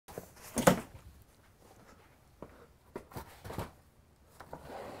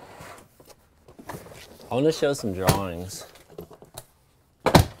I want to show some drawings.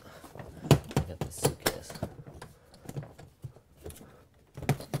 Get this suitcase.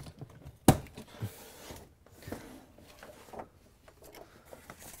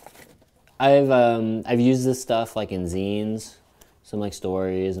 I've used this stuff like in zines, some like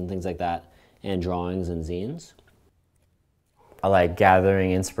stories and things like that, and drawings and zines. I like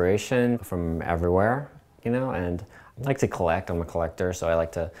gathering inspiration from everywhere, you know, and I like to collect. I'm a collector, so I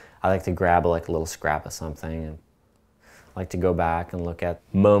like to grab like a little scrap of something, and I like to go back and look at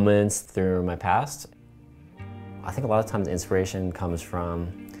moments through my past. I think a lot of times inspiration comes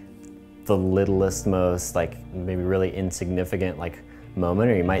from the littlest, most like maybe really insignificant like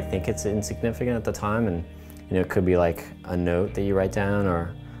moment, or you might think it's insignificant at the time, and you know, it could be like a note that you write down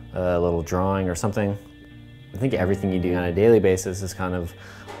or a little drawing or something. I think everything you do on a daily basis is kind of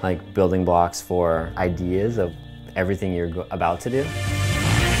like building blocks for ideas of everything you're about to do.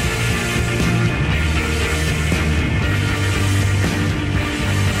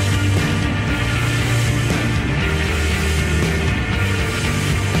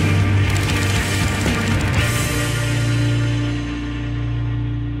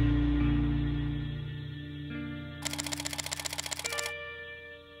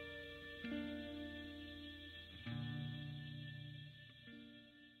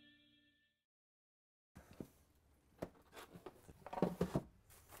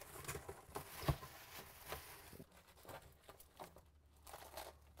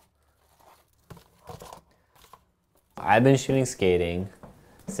 I've been shooting skating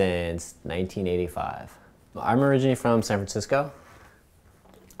since 1985. I'm originally from San Francisco.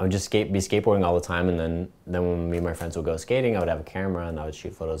 I would just be skateboarding all the time, and then when me and my friends would go skating, I would have a camera and I would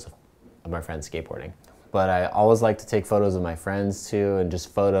shoot photos of my friends skateboarding. But I always like to take photos of my friends too, and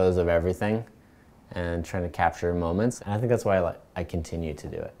just photos of everything, and trying to capture moments. And I think that's why I continue to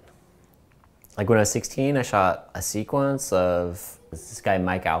do it. Like when I was 16, I shot a sequence of this guy,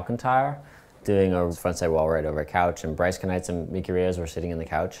 Mike Alcantara, doing a frontside wall ride over a couch, and Bryce Knights and Mickey Reyes were sitting in the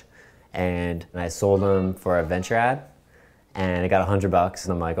couch, and I sold them for a venture ad, and I got $100,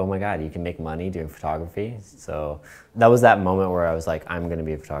 and I'm like, oh my God, you can make money doing photography. So that was that moment where I was like, I'm gonna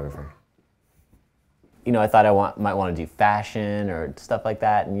be a photographer. You know, I thought I might want to do fashion or stuff like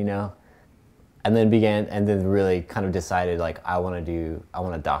that, and you know, and then really kind of decided like, I want to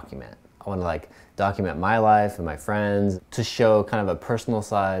document. I want to like document my life and my friends to show kind of a personal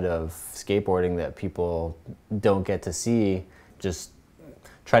side of skateboarding that people don't get to see. Just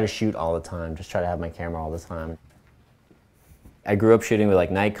try to shoot all the time, just try to have my camera all the time. I grew up shooting with like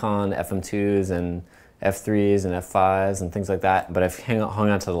Nikon FM2s and F3s and F5s and things like that, but I've hung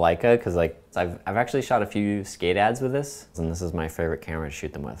on to the Leica because like I've actually shot a few skate ads with this, and this is my favorite camera to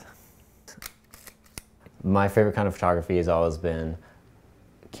shoot them with. My favorite kind of photography has always been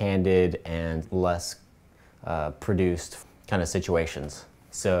candid and less produced kind of situations.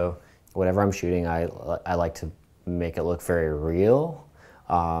 So whatever I'm shooting, I like to make it look very real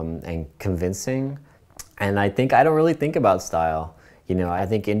and convincing. And I don't really think about style. You know, I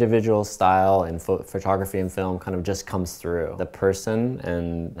think individual style in photography and film kind of just comes through the person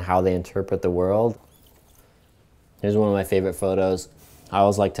and how they interpret the world. Here's one of my favorite photos. I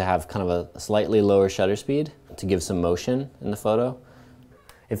always like to have kind of a slightly lower shutter speed to give some motion in the photo.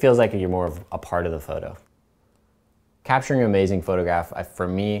 It feels like you're more of a part of the photo. Capturing an amazing photograph, for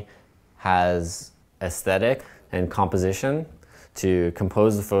me, has aesthetic and composition to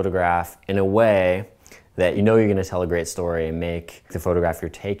compose the photograph in a way that you know you're gonna tell a great story and make the photograph you're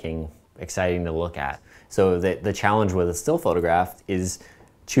taking exciting to look at. So the challenge with a still photograph is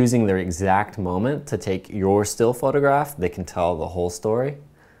choosing the exact moment to take your still photograph that can tell the whole story.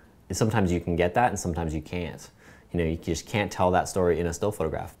 And sometimes you can get that and sometimes you can't. You know, you just can't tell that story in a still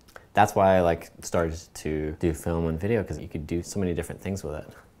photograph. That's why I started to do film and video, because you could do so many different things with it.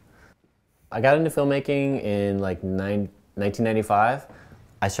 I got into filmmaking in 1995.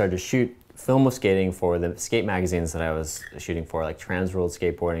 I started to shoot film of skating for the skate magazines that I was shooting for, like Trans World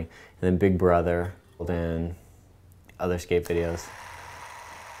Skateboarding, and then Big Brother, and other skate videos.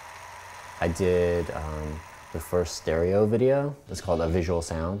 I did the first stereo video. It's called A Visual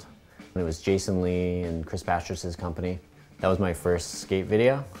Sound. And it was Jason Lee and Chris Pastris' company. That was my first skate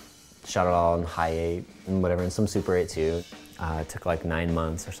video. Shot it all in high 8 and whatever, and some Super 8 too. It took like 9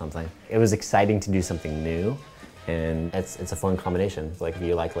 months or something. It was exciting to do something new, and it's a fun combination. It's like if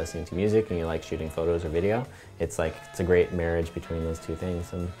you like listening to music and you like shooting photos or video, it's a great marriage between those two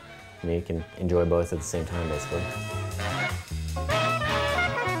things, and you can enjoy both at the same time, basically.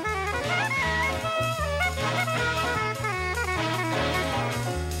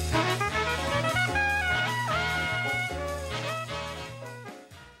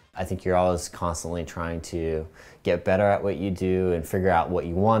 I think you're always constantly trying to get better at what you do and figure out what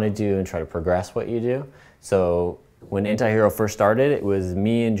you want to do and try to progress what you do. So when Anti-Hero first started, it was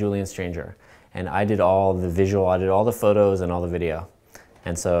me and Julian Stranger. And I did all the visual, I did all the photos and all the video.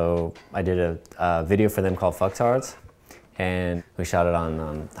 And so I did a video for them called Fucktards. And we shot it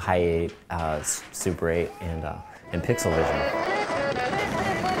on High 8, Super 8, and Pixel Vision.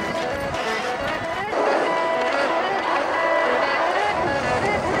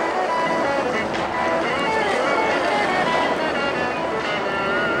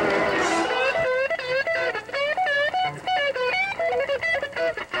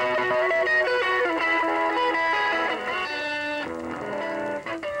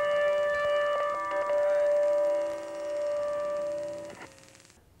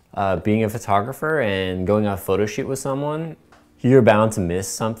 Being a photographer and going on a photo shoot with someone, you're bound to miss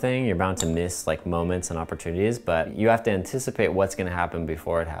something. You're bound to miss like moments and opportunities, but you have to anticipate what's going to happen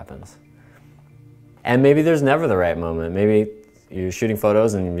before it happens. And maybe there's never the right moment. Maybe you're shooting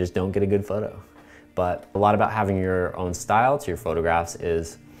photos and you just don't get a good photo. But a lot about having your own style to your photographs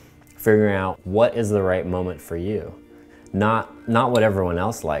is figuring out what is the right moment for you. Not what everyone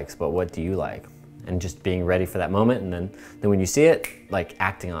else likes, but what do you like? And just being ready for that moment, and then when you see it, like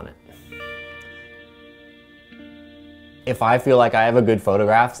acting on it. If I feel like I have a good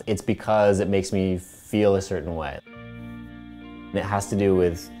photograph, it's because it makes me feel a certain way. It has to do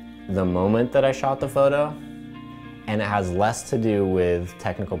with the moment that I shot the photo, and it has less to do with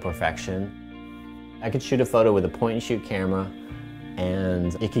technical perfection. I could shoot a photo with a point-and-shoot camera,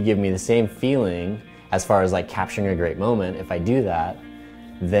 and it could give me the same feeling as far as like capturing a great moment if I do that,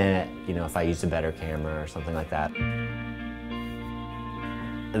 than if I used a better camera or something like that.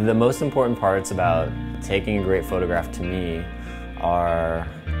 The most important parts about taking a great photograph to me are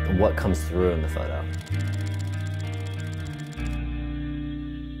what comes through in the photo.